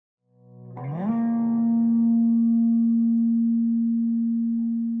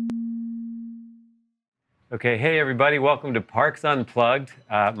Okay, hey everybody, welcome to Parks Unplugged.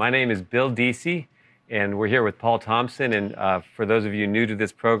 My name is Bill Deasy, and we're here with Paul Thompson. And for those of you new to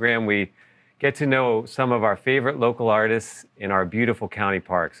this program, we get to know some of our favorite local artists in our beautiful county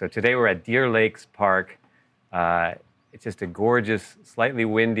park. So today we're at Deer Lakes Park. It's just a gorgeous, slightly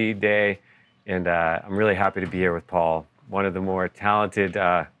windy day, and I'm really happy to be here with Paul, one of the more talented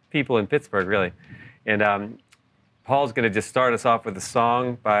people in Pittsburgh, really. And Paul's going to just start us off with a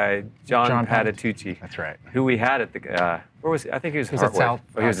song by John Patitucci. That's right. Who we had at the, where was he? I think he was at South.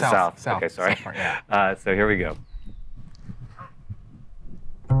 Oh, he was at South. Okay, sorry. South Park, yeah. So here we go.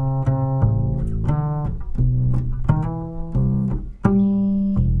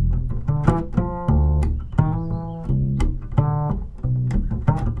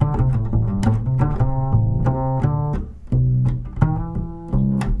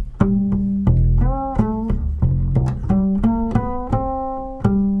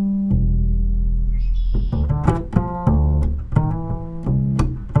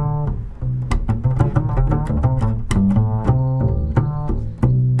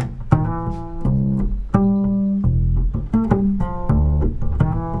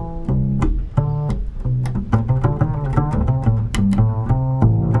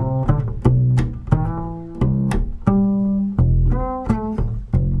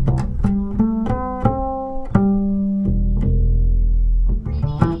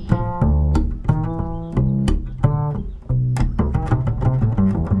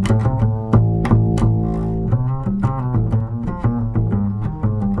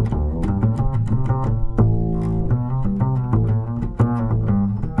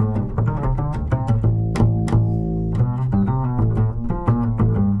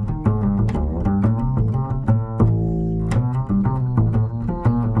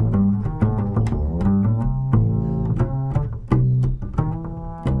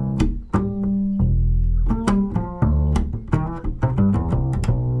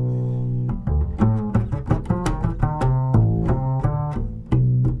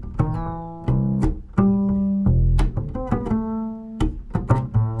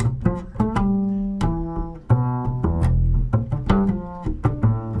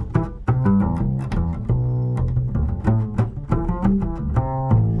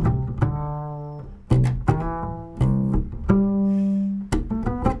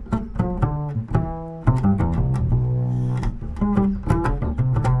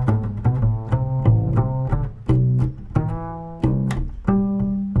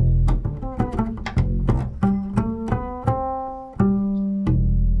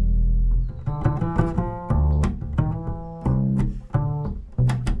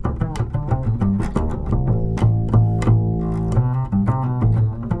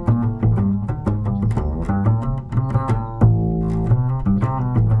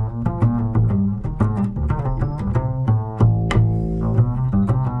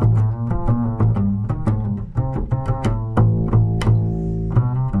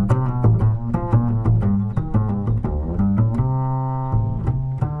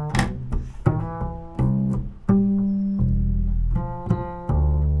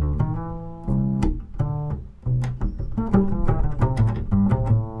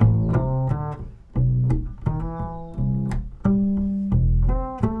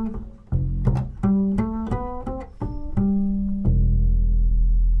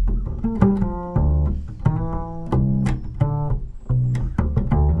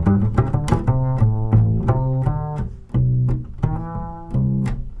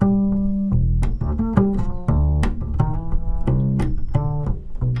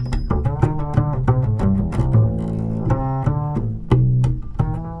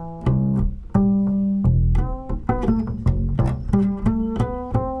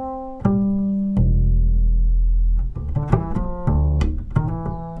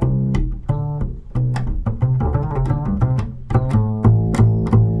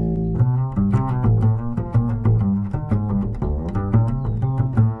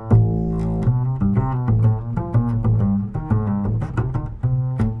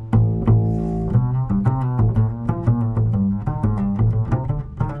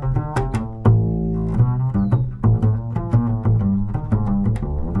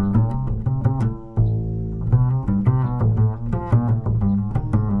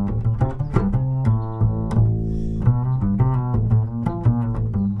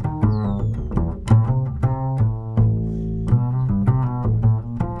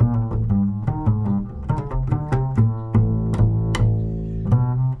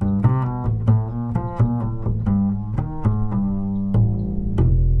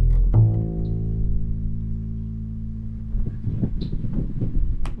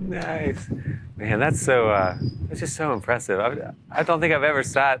 Nice. Man, that's just so impressive. I don't think I've ever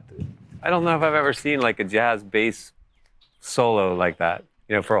I don't know if I've ever seen like a jazz bass solo like that,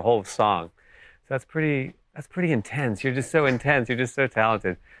 you know, for a whole song. So that's pretty intense. You're just so intense. You're just so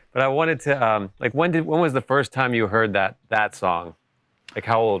talented. But I wanted to, like, when was the first time you heard that song? Like,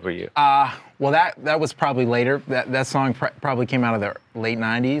 how old were you? Well, that was probably later. That song probably came out of the late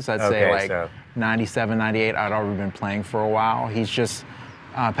 90s. I'd say like 97, 98. I'd already been playing for a while. He's just,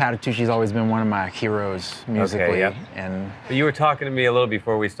 Patitucci's always been one of my heroes musically. Okay, yep. But you were talking to me a little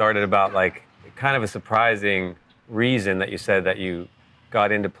before we started about like kind of a surprising reason that you said that you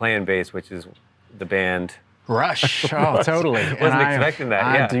got into playing bass, which is the band Rush. Oh, totally. Wasn't expecting that.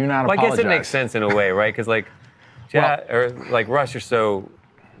 I do not apologize. I guess it makes sense in a way, right? Because like, or like Rush are so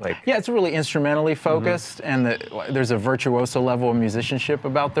like. Yeah, it's really instrumentally focused, and there's a virtuoso level of musicianship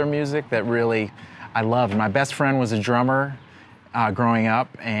about their music that really I loved. My best friend was a drummer growing up,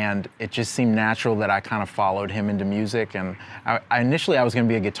 and it just seemed natural that I kind of followed him into music. And initially I was going to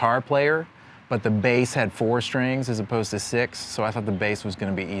be a guitar player, but the bass had 4 strings as opposed to 6, so I thought the bass was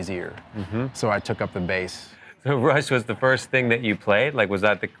going to be easier. So I took up the bass. So Rush was the first thing that you played? Like, was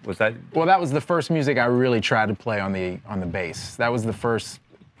that? Well, that was the first music I really tried to play on the bass. That was the first.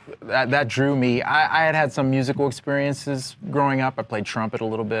 That drew me. I had some musical experiences growing up. I played trumpet a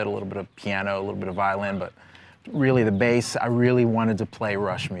little bit of piano, a little bit of violin, but really the bass, I really wanted to play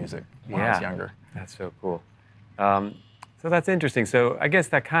Rush music when I was younger. That's so cool. So that's interesting. So I guess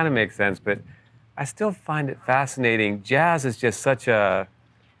that kind of makes sense, but I still find it fascinating. Jazz is just it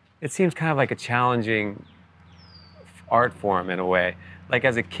seems kind of like a challenging art form in a way. Like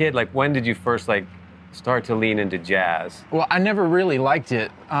as a kid, like when did you first like start to lean into jazz? Well, I never really liked it.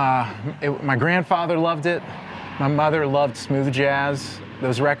 My grandfather loved it. My mother loved smooth jazz.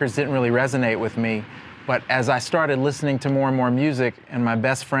 Those records didn't really resonate with me. But as I started listening to more and more music, and my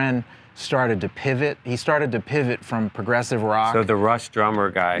best friend started to pivot, he started to pivot from progressive rock. So the Rush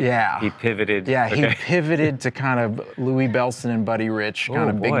drummer guy, yeah, he pivoted. Yeah, he pivoted to kind of Louis Bellson and Buddy Rich, kind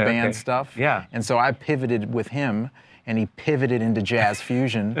of big band stuff. Yeah. And so I pivoted with him, and he pivoted into jazz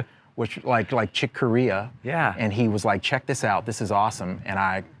fusion, which like Chick Corea. Yeah. And he was like, check this out, this is awesome. And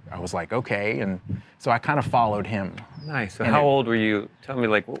I was like, okay. And so I kind of followed him. Nice. So how old were you? Tell me,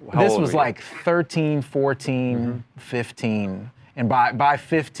 like, how old were you? This was like 13, 14, 15. And by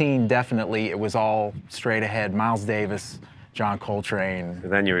 15, definitely, it was all straight ahead. Miles Davis, John Coltrane. So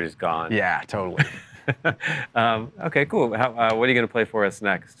then you were just gone. Yeah, totally. Okay, cool. What are you going to play for us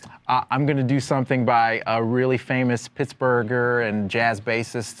next? I'm going to do something by a really famous Pittsburgher and jazz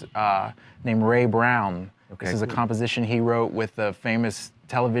bassist named Ray Brown. Okay, this is a composition he wrote with a famous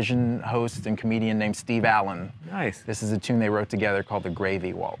television host and comedian named Steve Allen. Nice. This is a tune they wrote together called the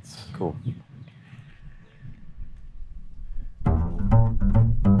Gravy Waltz. Cool.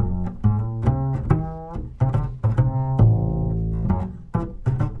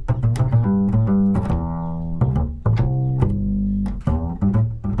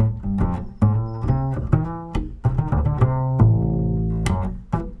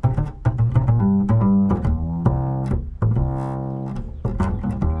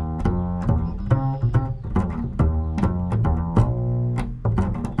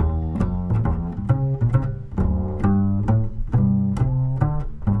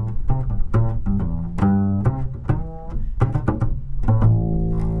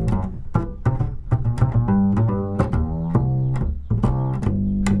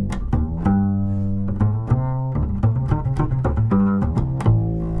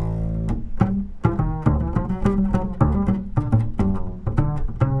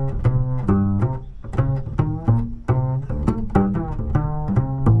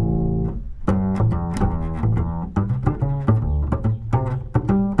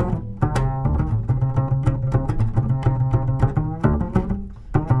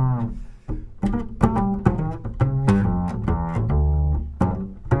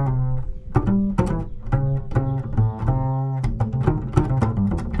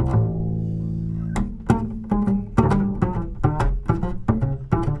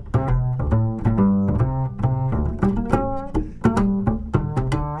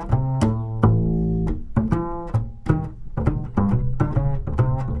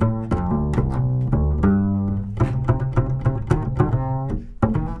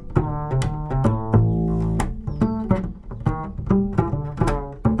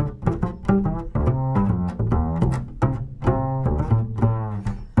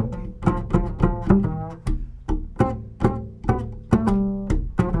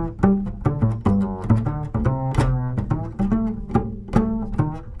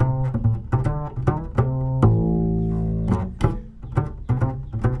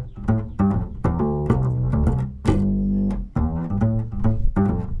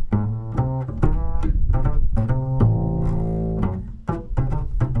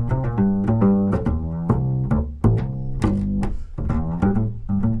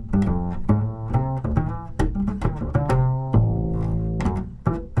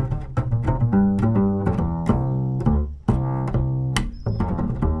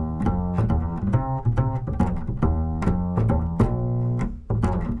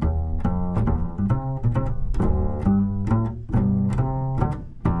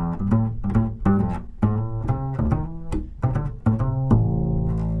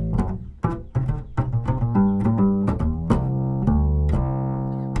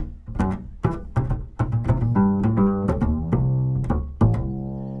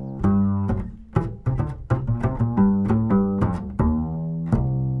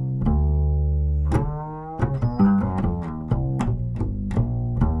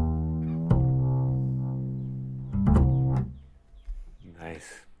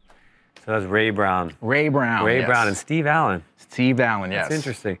 So that's Ray Brown. Ray Brown. Ray yes. Brown and Steve Allen. Steve Allen, yes. That's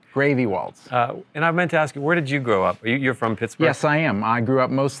interesting. Gravy Waltz. And I meant to ask you, where did you grow up? You're from Pittsburgh? Yes, I am. I grew up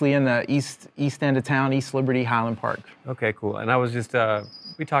mostly in the east end of town, East Liberty, Highland Park. Okay, cool. And I was just,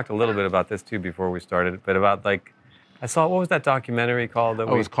 we talked a little bit about this too before we started, but about like, I saw, what was that documentary called? It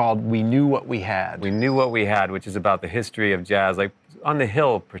was called We Knew What We Had. We Knew What We Had, which is about the history of jazz, like on the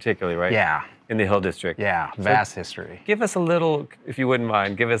Hill particularly, right? Yeah. In the Hill District. Yeah, vast history. Give us a little, if you wouldn't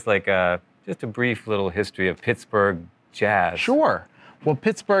mind, give us like just a brief little history of Pittsburgh jazz. Sure. Well,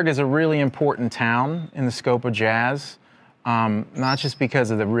 Pittsburgh is a really important town in the scope of jazz, not just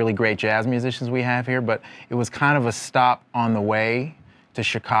because of the really great jazz musicians we have here, but it was kind of a stop on the way to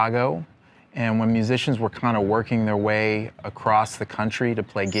Chicago. And when musicians were kind of working their way across the country to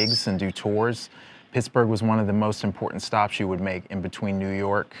play gigs and do tours, Pittsburgh was one of the most important stops you would make in between New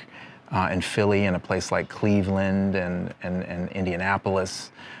York and Philly and a place like Cleveland and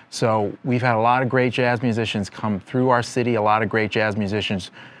Indianapolis. So we've had a lot of great jazz musicians come through our city, a lot of great jazz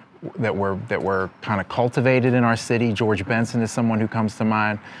musicians that were kind of cultivated in our city. George Benson is someone who comes to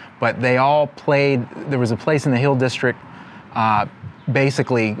mind. But they all played, there was a place in the Hill District,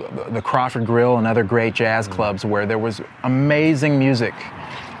 basically the Crawford Grill and other great jazz clubs where there was amazing music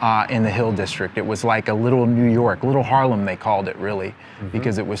in the Hill District. It was like a little New York, little Harlem they called it really,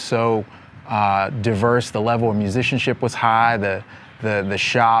 because it was so diverse. The level of musicianship was high, the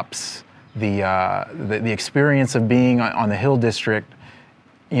shops, the experience of being on the Hill District,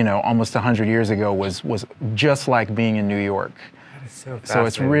 you know, almost 100 years ago was just like being in New York. That is so So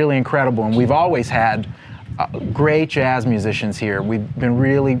it's really incredible, and we've always had great jazz musicians here. We've been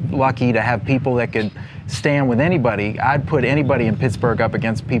really lucky to have people that could stand with anybody. I'd put anybody in Pittsburgh up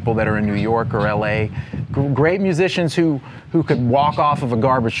against people that are in New York or LA. Great musicians who could walk off of a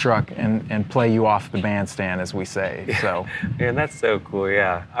garbage truck and play you off the bandstand, as we say. So, Man, that's so cool,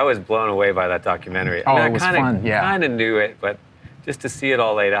 yeah. I was blown away by that documentary. Oh, it was fun, yeah. I kind of knew it, but just to see it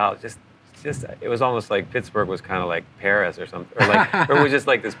all laid out, just it was almost like Pittsburgh was kind of like Paris or something, or like, or it was just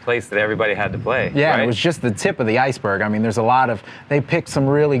like this place that everybody had to play. yeah, right? it was just the tip of the iceberg. I mean, there's a lot of, they picked some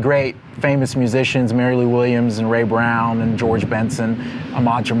really great famous musicians, Mary Lou Williams and Ray Brown and George Benson,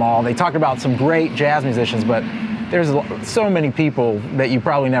 Ahmad Jamal. They talked about some great jazz musicians, but there's so many people that you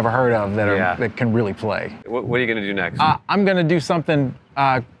probably never heard of that can really play. What are you going to do next? I'm going to do something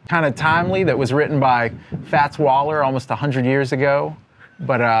kind of timely that was written by Fats Waller almost 100 years ago,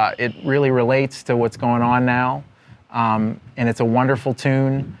 but it really relates to what's going on now. And it's a wonderful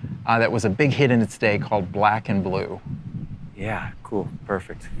tune that was a big hit in its day called Black and Blue. Yeah, cool,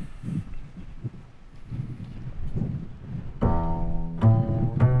 perfect.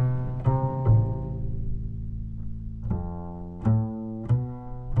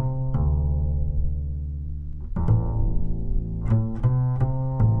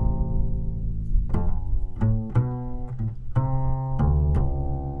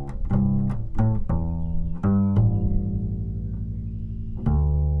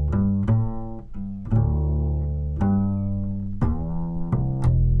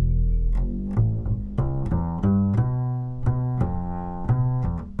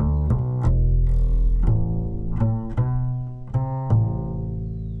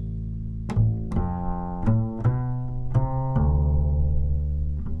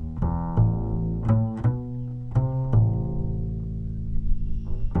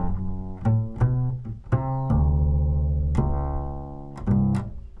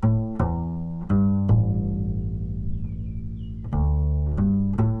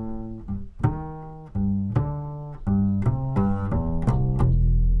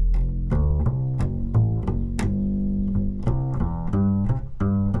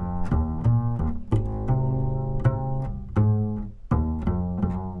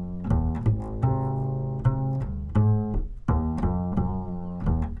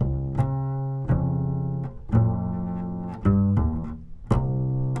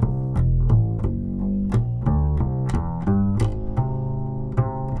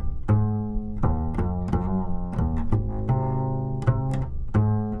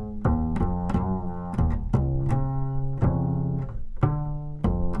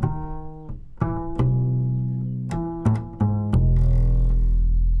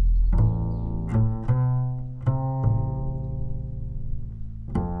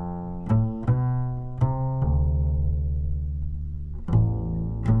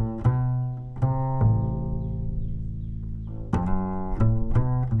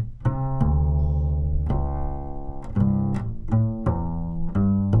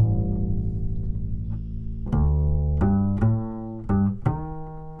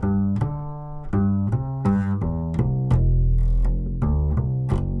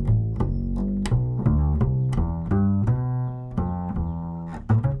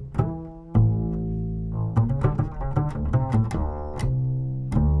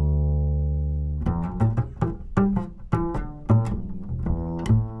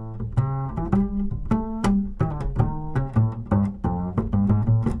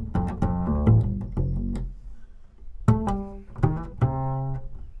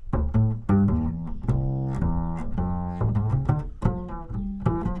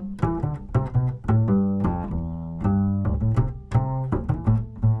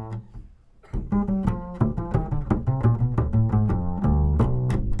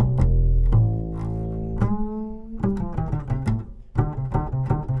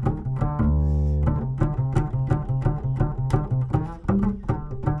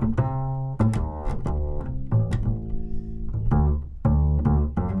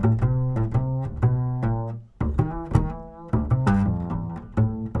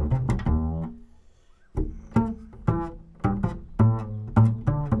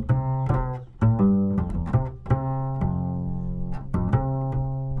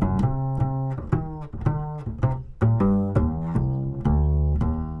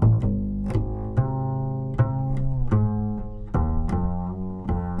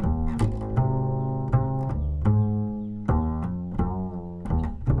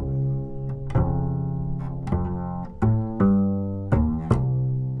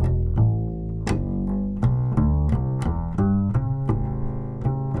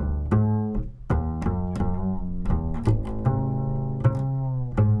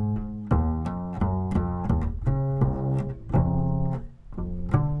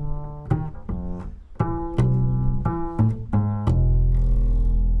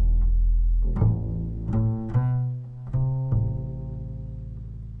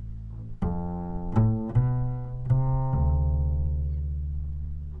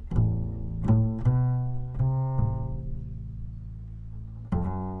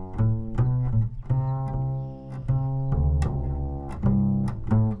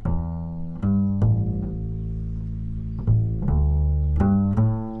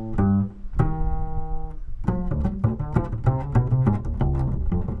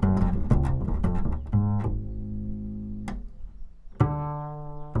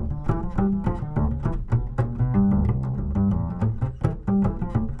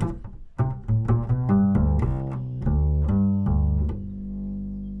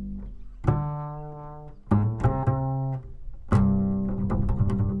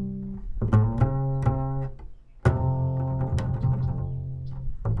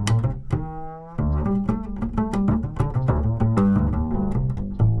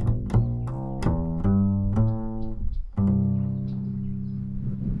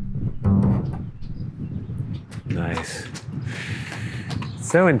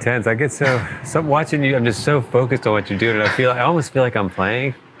 so intense. I get so watching you. I'm just so focused on what you're doing, and I almost feel like I'm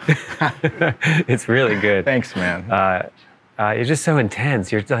playing. It's really good. Thanks, man. You're just so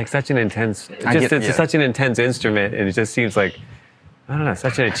intense. You're like such an intense. It's such an intense instrument, and it just seems like, I don't know,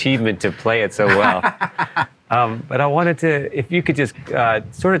 such an achievement to play it so well. But I wanted to, if you could just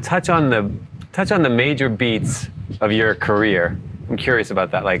sort of touch on the major beats of your career. I'm curious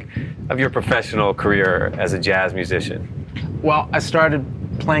about that, like of your professional career as a jazz musician. Well, I started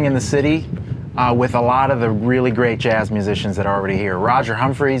playing in the city with a lot of the really great jazz musicians that are already here. Roger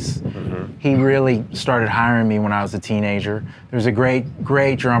Humphreys, he really started hiring me when I was a teenager. There's a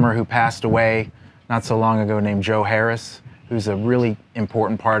great drummer who passed away not so long ago named Joe Harris, who's a really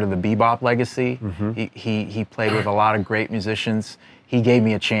important part of the bebop legacy. He played with a lot of great musicians. He gave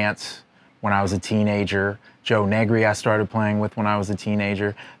me a chance when I was a teenager. Joe Negri I started playing with when I was a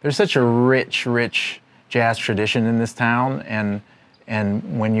teenager. There's such a rich jazz tradition in this town, and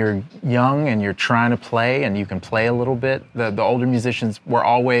when you're young and you're trying to play and you can play a little bit, the older musicians were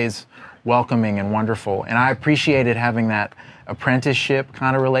always welcoming and wonderful. And I appreciated having that apprenticeship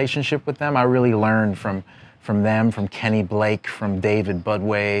kind of relationship with them. I really learned from them, from Kenny Blake, from David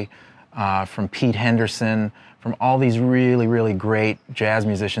Budway, from Pete Henderson, from all these really great jazz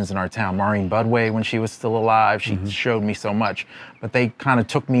musicians in our town. Maureen Budway, when she was still alive, she showed me so much. But they kind of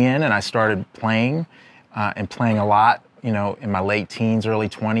took me in, and I started playing, and playing a lot, you know, in my late teens, early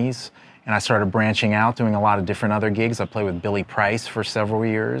 20s. And I started branching out, doing a lot of different other gigs. I played with Billy Price for several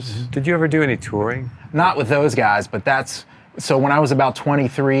years. Did you ever do any touring? Not with those guys, but so when I was about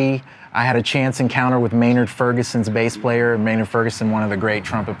 23, I had a chance encounter with Maynard Ferguson's bass player. Maynard Ferguson, one of the great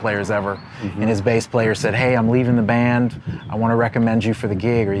trumpet players ever. And his bass player said, "Hey, I'm leaving the band. I want to recommend you for the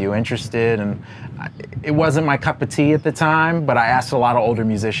gig. Are you interested?" And it wasn't my cup of tea at the time, but I asked a lot of older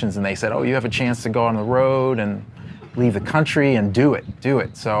musicians, and they said, "Oh, you have a chance to go on the road and leave the country and do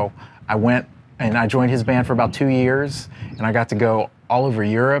it. So I went and I joined his band for about 2 years, and I got to go all over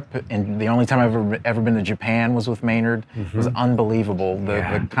Europe, and the only time I've ever been to Japan was with Maynard. It was unbelievable,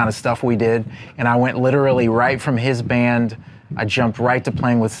 the kind of stuff we did. And I went literally right from his band, I jumped right to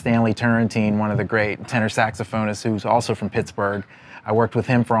playing with Stanley Turrentine, one of the great tenor saxophonists who's also from Pittsburgh. I worked with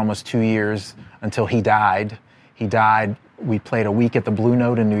him for almost 2 years until he died. We played a week at the Blue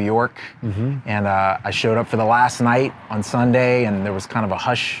Note in New York, and I showed up for the last night on Sunday, and there was kind of a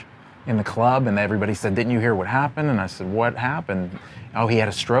hush in the club, and everybody said, "Didn't you hear what happened?" And I said, "What happened?" "Oh, he had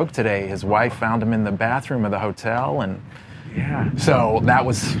a stroke today. His wife found him in the bathroom of the hotel." And so that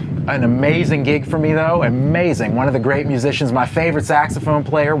was an amazing gig for me, though. Amazing. One of the great musicians. My favorite saxophone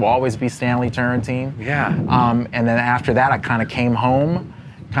player will always be Stanley Turrentine. And then after that, I kind of came home,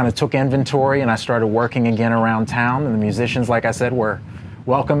 kind of took inventory, and I started working again around town. And the musicians, like I said, were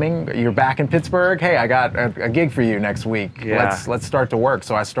welcoming. "You're back in Pittsburgh? Hey, I got a gig for you next week. Let's start to work."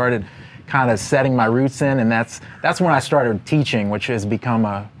 So I started kind of setting my roots in, and that's when I started teaching, which has become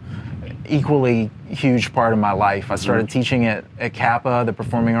a equally huge part of my life. I started teaching at Kappa, the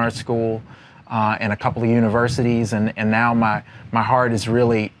Performing Arts School, and a couple of universities, and now my heart is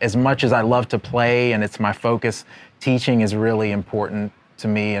really, as much as I love to play and it's my focus, teaching is really important to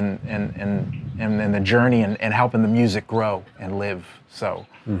me, and the journey and helping the music grow and live. So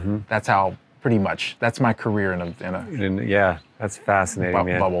that's how, pretty much, that's my career in a yeah, that's fascinating,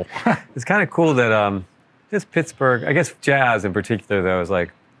 man. Bubble. It's kind of cool that just Pittsburgh, I guess jazz in particular, though, is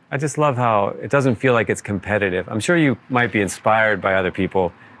like, I just love how it doesn't feel like it's competitive. I'm sure you might be inspired by other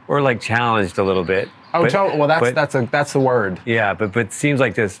people or like challenged a little bit. Oh, totally. Well, that's the word. Yeah, but it seems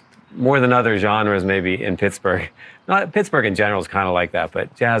like just more than other genres maybe in Pittsburgh. Not Pittsburgh in general is kind of like that,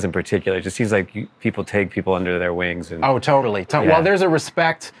 but jazz in particular, it just seems like people take people under their wings. And, oh, totally. Well, there's a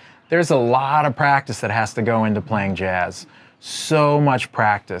respect. There's a lot of practice that has to go into playing jazz. So much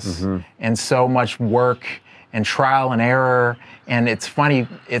practice and so much work and trial and error. And it's funny,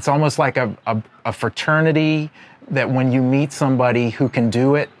 it's almost like a fraternity that when you meet somebody who can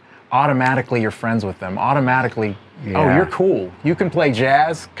do it, automatically you're friends with them. Automatically, oh, you're cool. You can play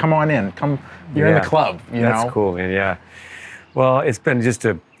jazz. Come on in. Come, you're in the club. You know? That's cool, man. Yeah. Well, it's been just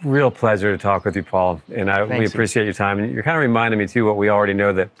a real pleasure to talk with you, Paul. And we appreciate your time. And you're kind of reminding me, too, what we already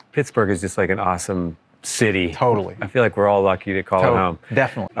know, that Pittsburgh is just like an awesome city. Totally. I feel like we're all lucky to call it home.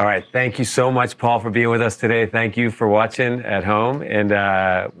 Definitely. All right. Thank you so much, Paul, for being with us today. Thank you for watching at home. And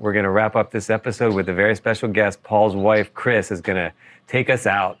we're going to wrap up this episode with a very special guest. Paul's wife, Chris, is going to take us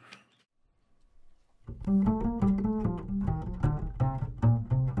out.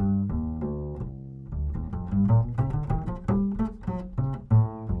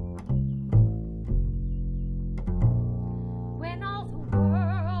 When all the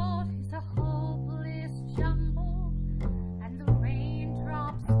world is a hopeless jumble and the raindrops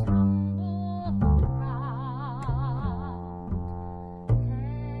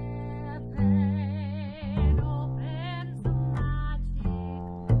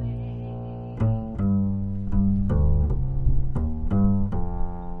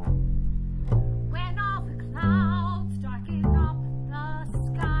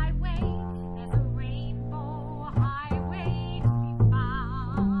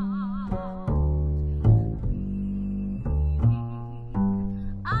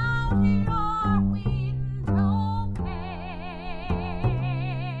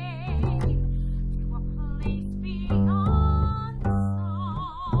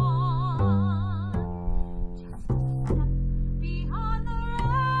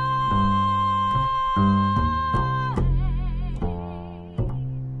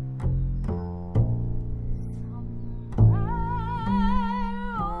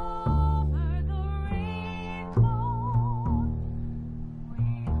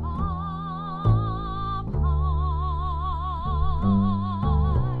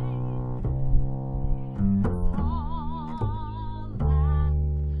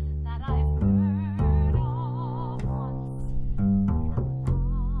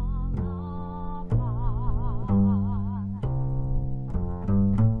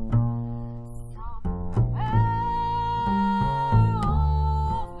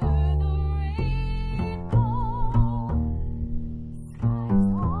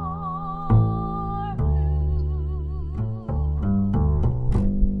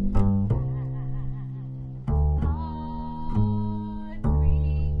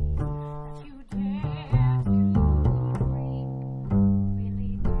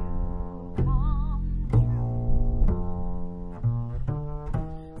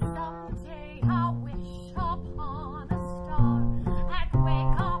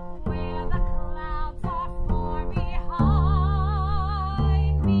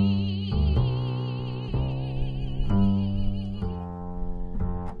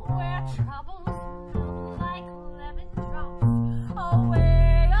Probably